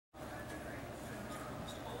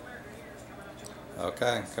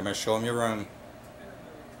Okay, come here, show them your room.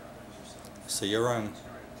 See your room.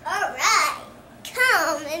 Alright,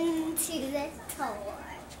 come into the tour.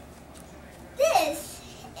 This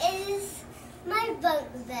is my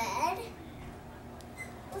bunk bed.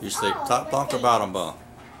 You sleep top bunk or bottom bunk?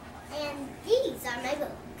 And these are my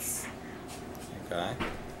books. Okay.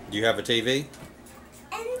 Do you have a TV?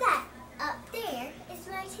 And that up there is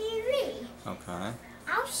my TV. Okay.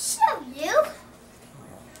 I'll show you.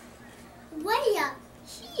 Way up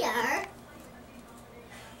here,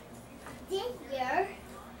 there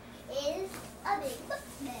is a big book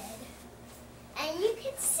bed. And you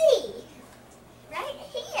can see, right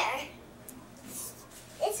here,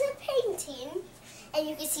 it's a painting. And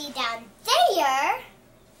you can see down there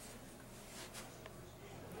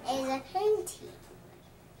is a painting.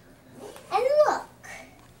 And look,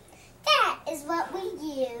 that is what we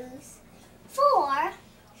use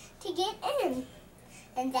to get in.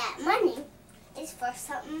 And that money is for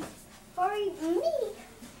something for me,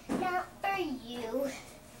 not for you.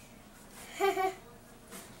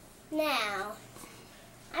 Now,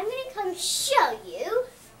 I'm going to come show you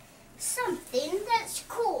something that's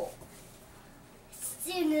cool. As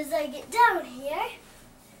soon as I get down here,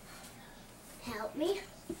 help me.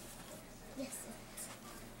 Yes, it's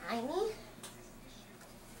tiny.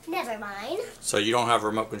 Never mind. So you don't have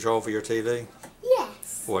remote control for your TV?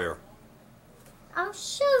 Yes. Where? I'll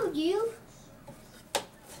show you.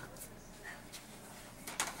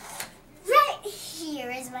 Right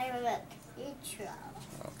here is my remote control.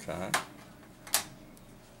 Okay.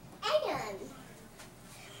 And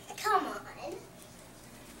come on.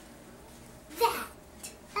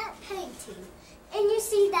 That painting. And you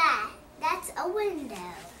see that? That's a window.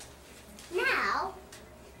 Now,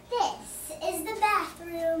 this is the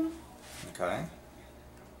bathroom. Okay.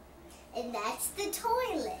 And that's the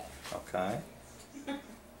toilet. Okay.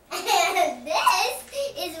 And this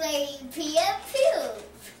is where you pee and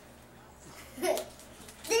poop.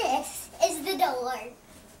 This is the door.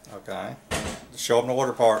 Okay. Show them the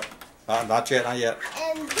water part. Not yet, not yet.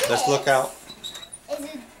 And this Let's look out. is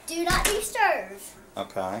a do not disturb.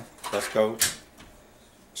 Okay. Let's go.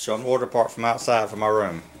 Show them the water part from outside from my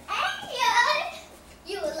room. And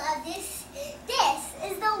you will love this. This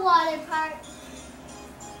is the water part.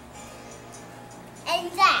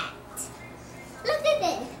 And that. Look at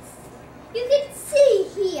this. You can see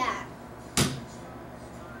here.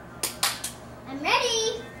 I'm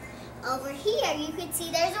ready. Over here you can see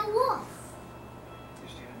there's a wolf.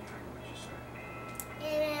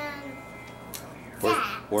 And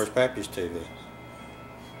Where's Pappy's TV?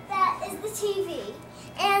 that is the TV.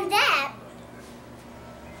 And that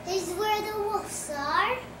is where the wolves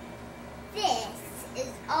are. This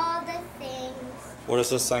is all the things. What is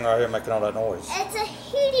this thing right here making all that noise? It's a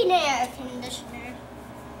heating air conditioner.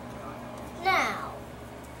 Now,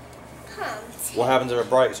 come. What happens if it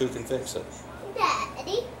breaks? Who can fix it?